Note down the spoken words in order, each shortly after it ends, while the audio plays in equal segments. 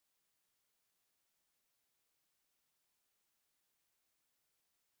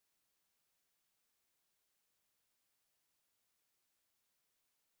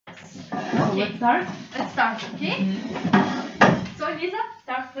So let's start. Let's start, okay? So, Lisa,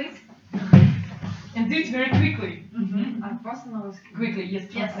 start please. And do it very quickly. Просто на русском. Quickly, yes,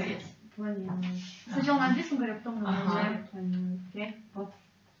 Yes, translate. yes. Сначала на английском говорю, потом на Ага.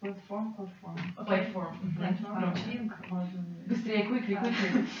 Platform. Platform. Platform. Быстрее, quickly,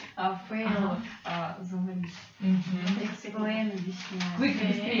 quickly. Fail, завалить. Explain, объяснять. Quickly,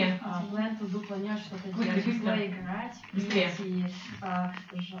 быстрее. Plan, to do, планировать что-то Quickly, делать. быстро. Play, играть. Быстрее. Идти,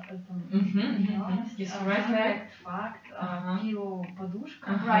 Yes, right, right. Fact, Ага. pillow, подушка.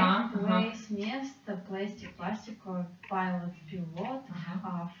 Ага, Right. ага. Place, место. Пластик, pilot, пилот.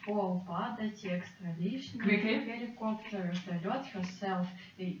 Fall, падать, экстра, лишний. Quickly. Helicopter, вертолет. Herself,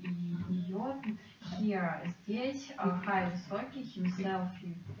 ее. Here, здесь. High, высокий. Himself,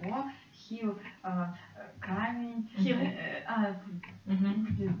 его. Hill, камень. Hill.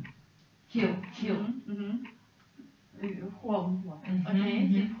 Холм, вот. Окей,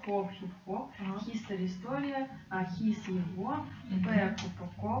 хип-хоп. History, история. His, его. Back,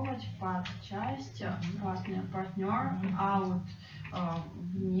 упаковывать. Part, часть. Партнер. Out,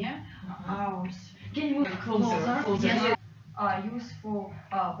 вне. House. Can you move closer? Yes. Useful,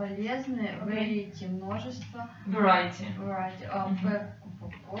 полезный. Variety, множество. Variety. Back,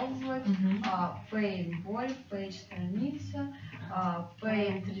 упаковывать. Paint, боль. Page, страница.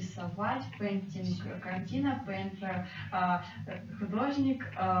 Paint, рисовать. Painting, картина. Painter, художник.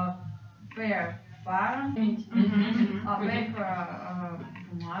 Pair, пара. Paper,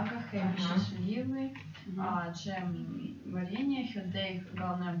 бумага. Happy, счастливый. Jam, варенье. Headache,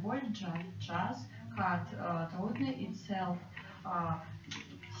 головная боль. Час. Hard, трудный. Itself,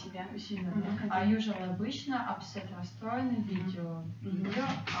 себя, усиленно. Usual, обычно. Upset, расстроенный. Видео,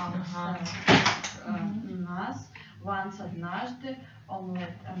 нас. Once, однажды.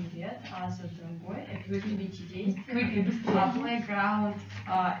 Omelette, омлет. Other, другой. Activity, действие. Playground,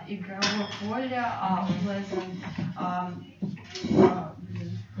 игровое поле.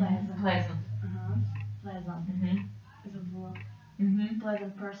 Pleasant, забыла.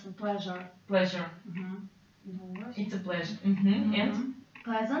 Pleasant person, pleasure. It's a pleasure. And?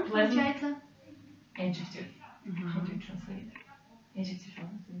 Pleasant, получается. Adjective. How do you translate? Adjective.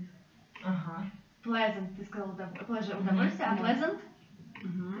 Pleasant, ты сказала pleasure, удовольствие, а pleasant?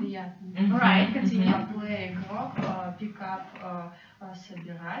 Приятно. Right, continue. Play, игрок. Pick up,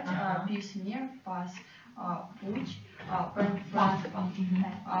 собирать. Peace, мир. Pass, путь.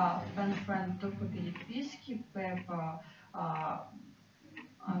 Pen, friend, только переписки. Paper,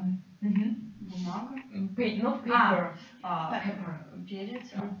 бумага. Not paper.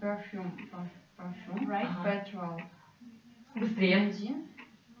 Перец. Perfume, Right. Petrol, Быстрее. бензин.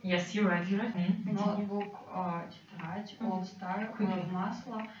 Yes, you're right. Ноутбук, тетрадь. All Star,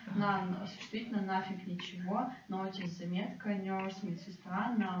 масло. None, существительно, нафиг, ничего. Notice, заметка. Nurse,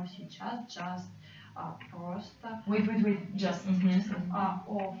 медсестра. Now, сейчас. Just, просто. Wait. Just.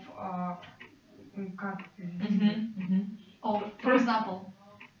 Off, как Oh, for example.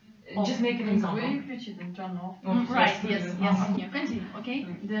 Just make an example. выключить, turn off. Right, yes. Continue, okay?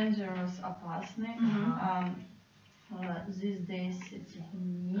 Dangerous, опасный. These days, эти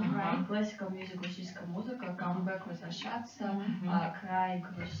дни. Classical music, классическая музыка. Comeback, возвращаться. Cry,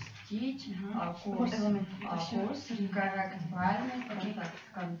 грустить. Курс, correct, правильный.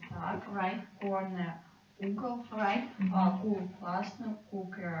 Контакт. Corner, угол. Cool, классно.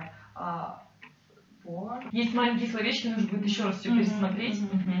 Cooker, повар. Есть маленькие словечки, нужно будет еще раз все пересмотреть.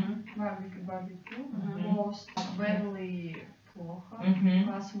 Барбекю. Lost, badly, плохо.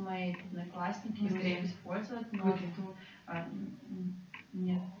 Classmate, одноклассники, use, использовать. Not to,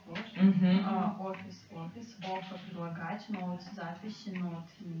 нет, офис. Offer, предлагать. Notes, записи. Not,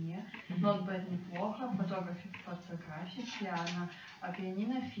 не. Not bad, неплохо. Photography, фотографии. Piano,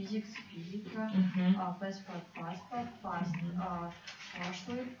 пианино. Physics, физика. Passport, past,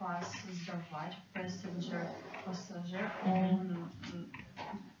 прошлый. Pass, сдавать. Passenger, пассажир. Own,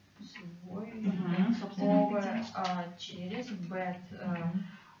 свой. Over, через. Bed,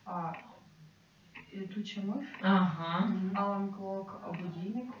 летучая мышь. Alarm clock,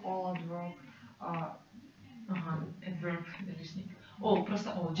 будильник. All, adverb, Adverb, лишний. All,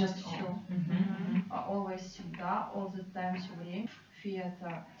 просто all, just all. Always, всегда. All the time, все время.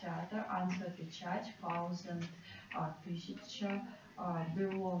 Theater, театр. Answer, отвечать. Thousand, тысяча.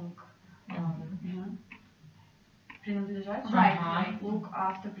 Belong, принадлежать. Right. Look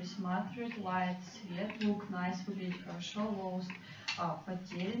after, присматривать. Light, свет. Look nice, выглядеть хорошо. Lost,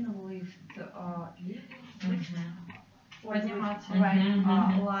 потерян. Lift, подниматься.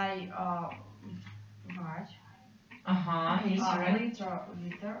 Lie, врать. yes, you're right.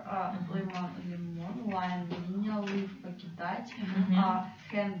 Litter, lemon, line, линия, leave, покидать, Мгм.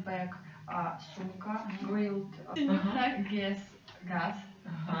 handbag, сумка, grilled, газ,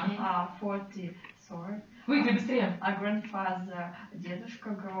 Ага. 40, 40, Выкли быстрее. grandfather, дедушка,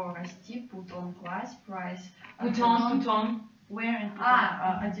 grow, расти, put on, класть, price, Put on. Where and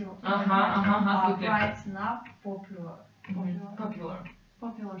одевать, Ага, выкли. bright, на, popular, Popular.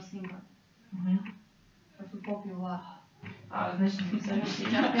 popular singer. Мгм. popular, Значит, написали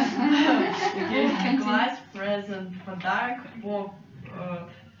сейчас. класть, present, подарок, pop,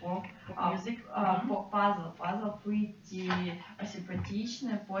 Music. puzzle, pretty,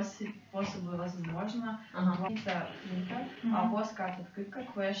 симпатичная, способы, возможно, Ага. winter, postcard, открытка,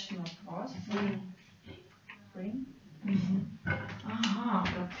 question, вопрос, spring, Ага,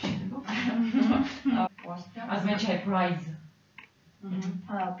 пропущено. poster, Означает prize.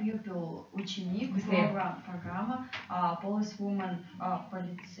 pupil, ученик, Быстрее. программа, policewoman,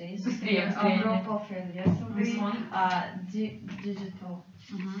 полицейский, Быстрее. group фиолетовый, This one. digital,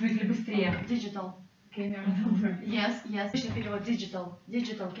 Выкли быстрее. Digital. camera, Yes. Пиши перевод digital.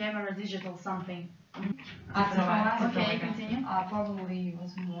 Digital camera, digital something. Цифровая. Окей, continue. probably,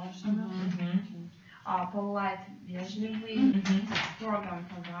 возможно, Мгм. polite, вежливый, Мгм. program,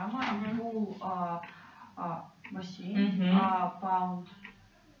 программа, pool, бассейн, Мгм. pound,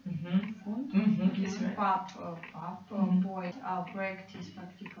 Мгм. фунт, Мгм. Yes, right. pub, Мгм. boy, practice,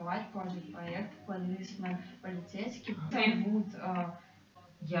 практиковать, project, проект, policeman, полицейский, Ты. wood,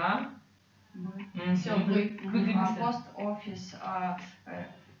 Я. все, Выкли быстро. post office,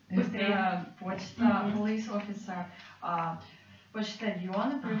 Быстрее. почта, police officer,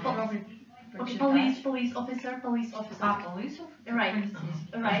 почтальон, Okay, почитать, police officer. police Right.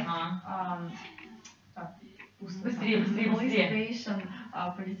 полицейский, Right. так, Быстрее. police station,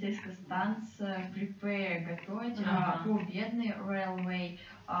 полицейская станция, prepare, готовить, poor, бедный, railway,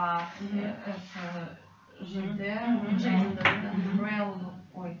 это железная дорога, rail,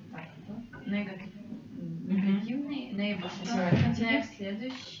 негативный, neighbor, next,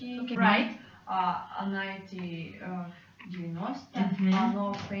 следующий, Okay, right. 90,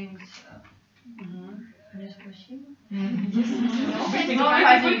 no thanks, не спасибо.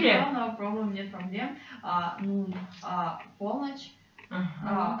 Выкли. No problem, нет проблем. Полночь,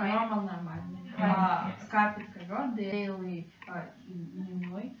 normal, нормальный. Carpet, ковер, daily,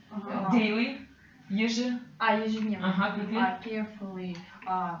 дневной. Daily. Ежедневно. Выкли. Carefully,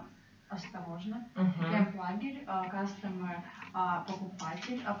 осторожно. Мгм. Camp, лагерь, customer,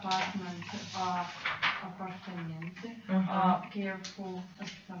 покупатель, apartment, апартаменты, careful,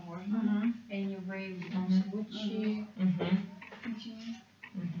 осторожно. Anyway, в любом случае.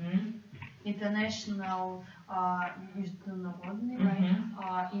 International, международный,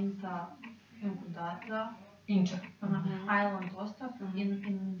 inter, куда-то. Island, остров,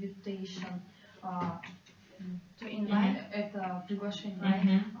 invitation, To invite. это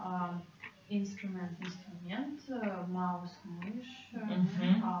приглашение. Instrument, инструмент, mouse, мышь,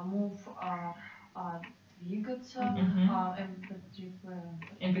 move, двигаться,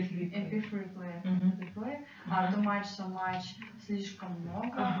 MP3 player, too much, so much, слишком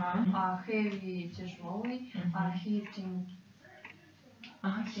много, heavy, тяжелый, heating,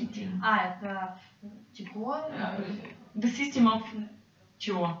 это тепло, The system of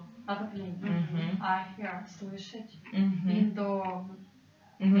чего? отопление, hear, слышать, indoor,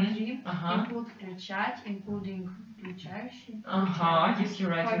 внутри, include, включать, including, включающий, Yes, you're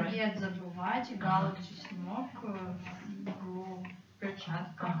right. forget, забывать, galaxy, сног,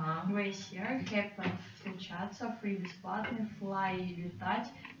 перчатка, glacier, happen, случаться, free, бесплатный, fly,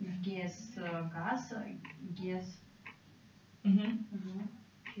 летать, gas, газ, gas, Yes.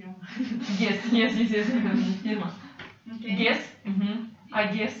 Фирма.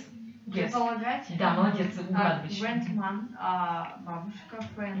 Guess. Guess. Полагать. Да, молодец, угадываешь. Grandman, бабушка,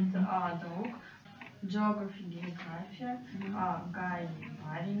 friend, друг, geography, география, guy,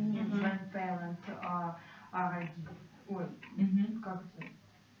 парень, grandparent, ой, как это?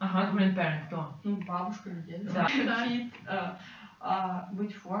 Grandparent, кто? Бабушка или дедушка. Да. Fit,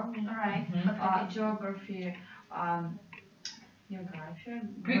 быть в форме. Geography, география.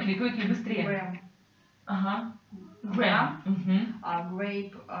 Quickly, быстрее. Gram.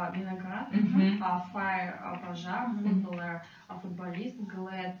 Grape, виноград. Fire, пожар. Footballer, футболист.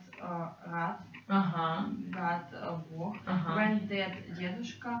 Glad, рад. God, Бог. Granddad,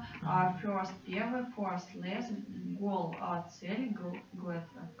 дедушка. First, первый. First, less. Goal, цель. Glad,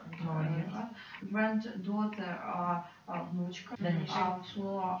 Granddaughter, внучка.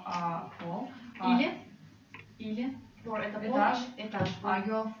 Floor, пол. Или? For это Этаж. этаж.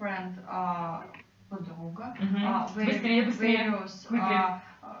 Girlfriend, подруга. Быстрее, быстрее.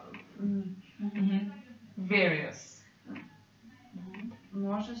 Various, Various.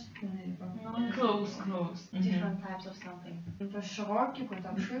 множественный. Close. Different types of something. Это широкий, какой-то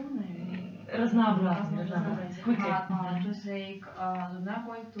обширный. Разнообразный. Toothache, зубная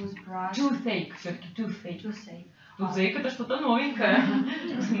боль, toothbrush. Toothache, все-таки toothache. Toothache. Toothache это что-то новенькое.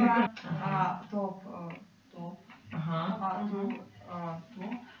 Топ. Ага.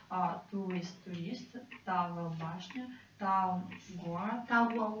 Турист, Тавел, башня, Таун, город.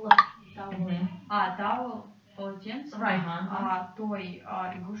 Towel. Тавел, полотенце. Right. Той,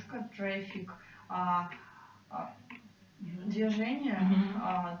 игрушка, трафик, движение,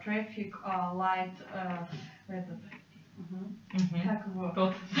 трафик, лайт, этот, как его?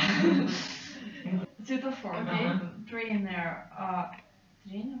 Тот. Светофор, тренер,